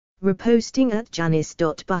Reposting at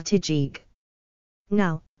Janice.Buttigieg.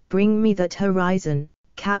 Now, bring me that horizon,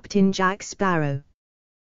 Captain Jack Sparrow.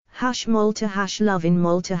 Malta love in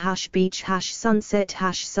Malta beach sunset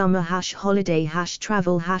summer holiday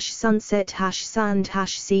travel sunset sand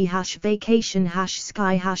sea vacation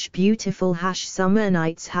sky beautiful summer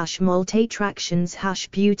nights Malta attractions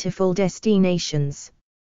beautiful destinations.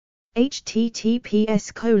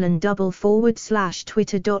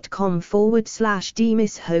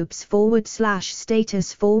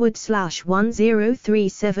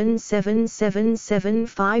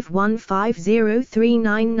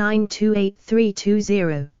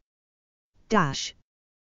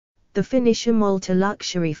 The Phoenicia Malta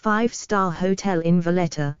Luxury 5-star Hotel in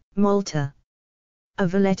Valletta, Malta. A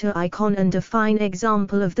Valletta icon and a fine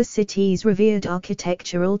example of the city's revered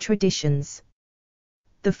architectural traditions.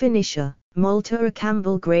 The Phoenicia, Malta, a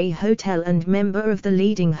Campbell Gray Hotel and member of the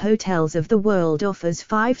leading hotels of the world, offers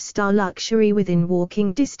 5-star luxury within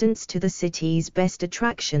walking distance to the city's best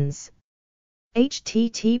attractions.